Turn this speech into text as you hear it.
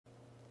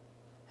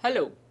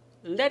Hello,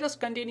 let us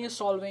continue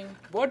solving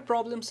word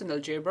problems in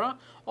algebra.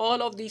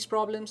 All of these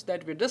problems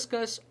that we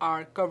discuss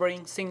are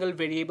covering single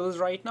variables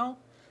right now.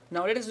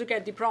 Now let us look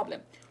at the problem.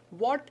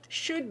 What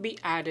should be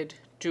added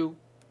to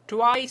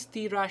twice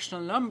the rational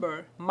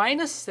number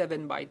minus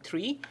 7 by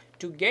 3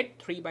 to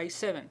get 3 by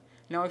 7?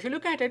 Now if you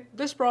look at it,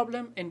 this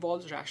problem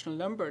involves rational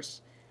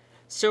numbers.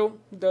 So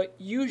the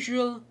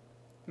usual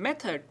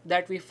method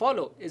that we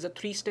follow is a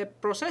three-step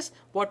process.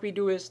 What we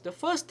do is, the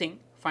first thing,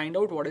 find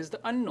out what is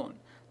the unknown.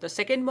 The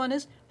second one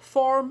is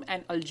form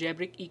an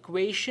algebraic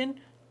equation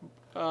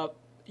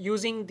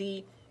using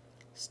the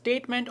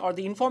statement or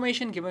the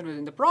information given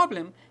within the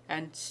problem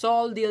and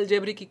solve the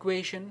algebraic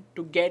equation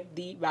to get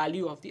the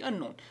value of the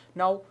unknown.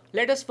 Now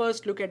let us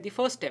first look at the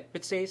first step,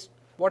 which says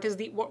what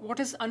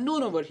is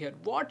unknown over here.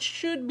 What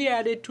should be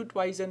added to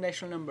twice the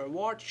rational number?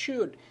 What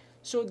should?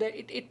 So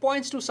that it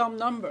points to some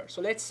number.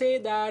 So let's say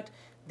that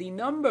the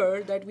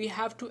number that we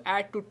have to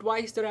add to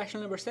twice the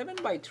rational number 7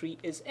 by 3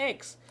 is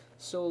x.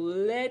 So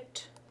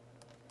let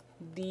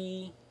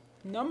the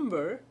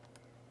number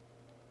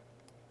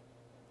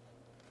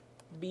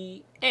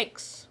be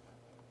x.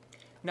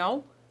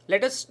 Now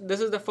this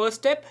is the first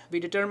step. We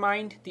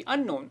determined the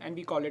unknown and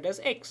we call it as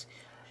x.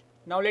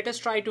 Now let us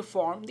try to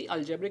form the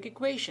algebraic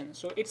equation.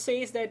 So it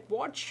says that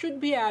what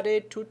should be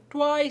added to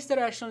twice the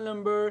rational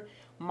number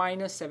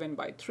minus 7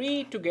 by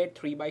 3 to get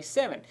 3 by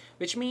 7,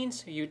 which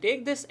means you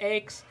take this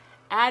x,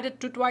 add it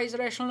to twice the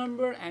rational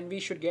number, and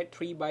we should get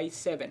 3 by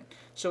 7.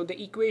 So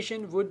the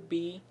equation would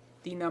be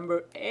the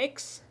number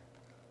x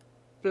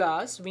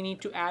plus, we need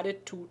to add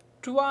it to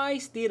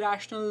twice the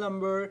rational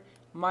number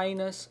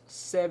minus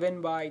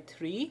 7 by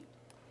 3,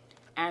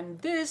 and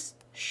this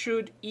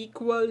should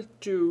equal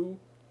to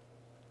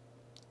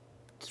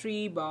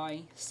 3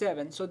 by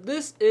 7. So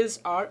this is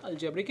our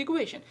algebraic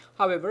equation.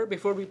 However,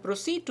 before we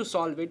proceed to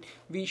solve it,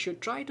 we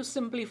should try to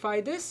simplify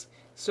this.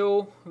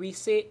 So we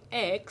say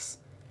x.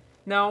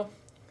 Now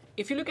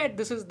if you look at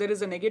this, there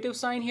is a negative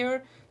sign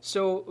here.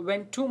 So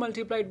when 2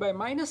 multiplied by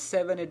minus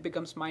 7, it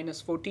becomes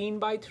minus 14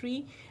 by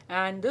 3,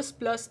 and this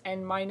plus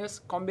and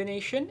minus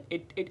combination,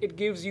 it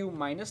gives you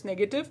minus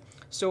negative.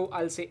 So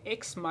I'll say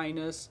x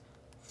minus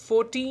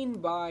 14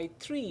 by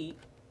 3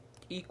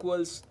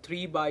 equals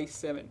 3 by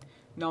 7.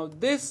 Now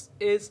this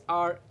is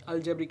our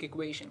algebraic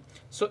equation.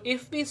 So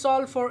if we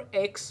solve for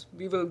x,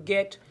 we will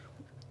get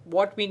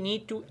what we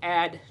need to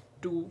add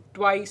to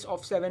twice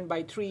of 7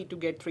 by 3 to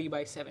get 3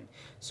 by 7.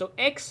 So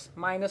x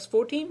minus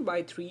 14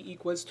 by 3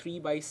 equals 3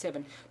 by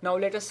 7. Now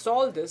let us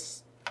solve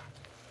this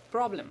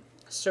problem.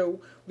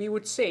 So we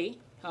would say,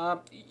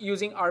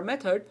 using our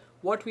method,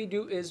 what we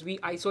do is we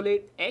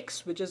isolate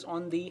x, which is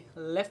on the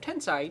left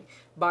hand side,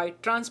 by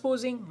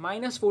transposing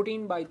minus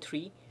 14 by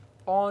 3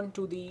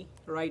 onto the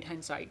right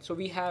hand side. So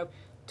we have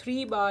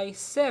 3 by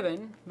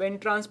 7. When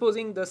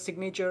transposing the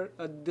signature,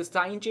 the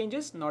sign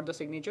changes, not the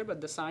signature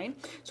but the sign.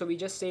 So we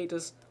just say it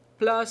is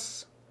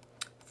plus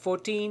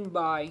 14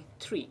 by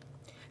 3.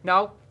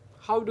 Now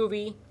how do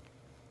we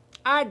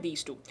add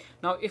these two?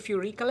 Now if you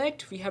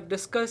recollect, we have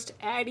discussed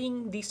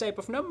adding these type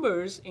of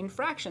numbers in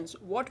fractions.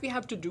 What we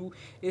have to do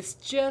is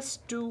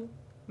just to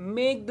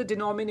make the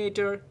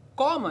denominator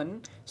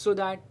common so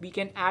that we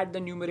can add the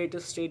numerator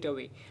straight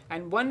away.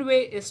 And one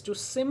way is to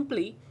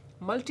simply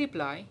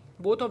multiply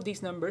both of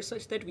these numbers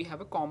such that we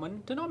have a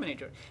common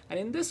denominator. And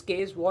in this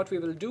case, what we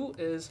will do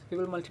is we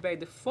will multiply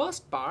the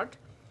first part,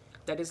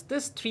 that is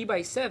this 3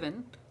 by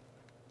 7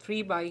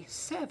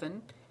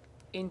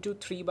 into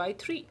 3 by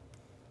 3.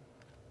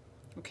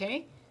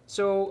 Okay,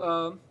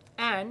 so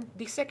and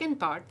the second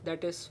part,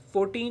 that is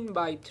 14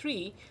 by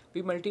 3,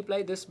 we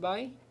multiply this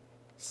by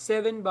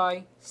 7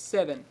 by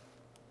 7.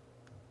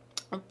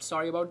 Oops,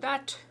 sorry about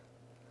that.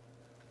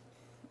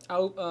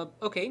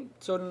 Okay,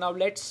 so now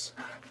let's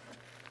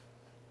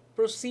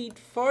proceed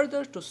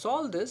further to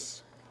solve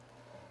this.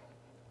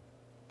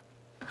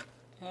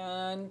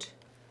 And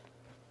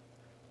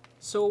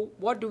so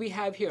what do we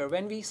have here?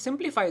 When we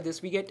simplify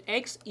this, we get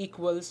x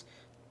equals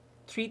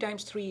 3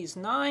 times 3 is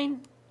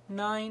 9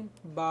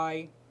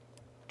 by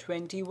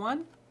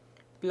 21,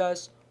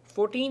 plus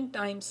 14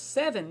 times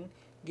 7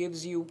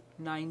 gives you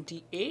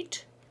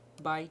 98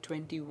 by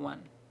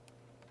 21.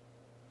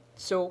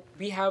 So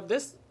we have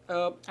this,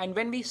 and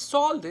when we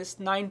solve this,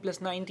 9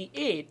 plus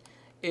 98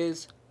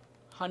 is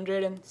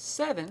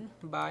 107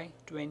 by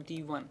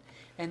 21.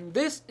 And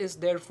this is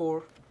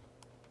therefore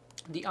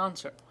the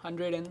answer,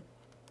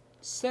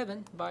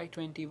 107 by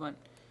 21.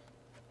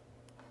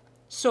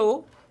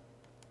 So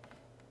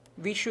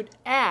we should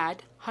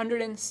add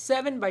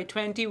 107 by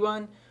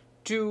 21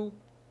 to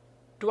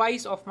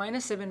twice of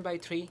minus 7 by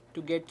 3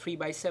 to get 3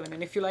 by 7.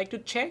 And if you like to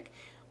check,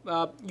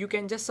 you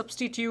can just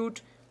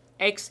substitute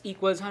x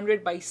equals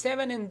 100 by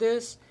 7 in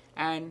this,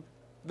 and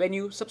when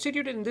you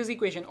substitute it in this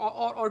equation,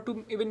 or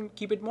to even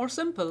keep it more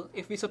simple,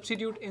 if we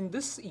substitute in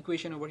this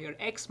equation over here,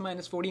 x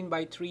minus 14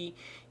 by 3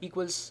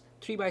 equals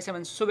 3 by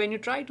 7. So when you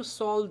try to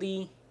solve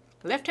the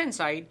left hand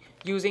side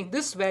using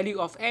this value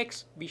of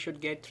x, we should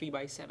get 3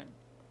 by 7.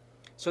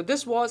 So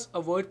this was a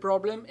word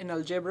problem in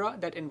algebra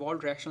that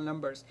involved rational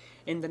numbers.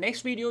 In the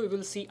next video, we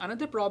will see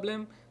another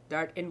problem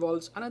that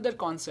involves another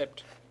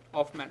concept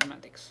of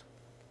mathematics.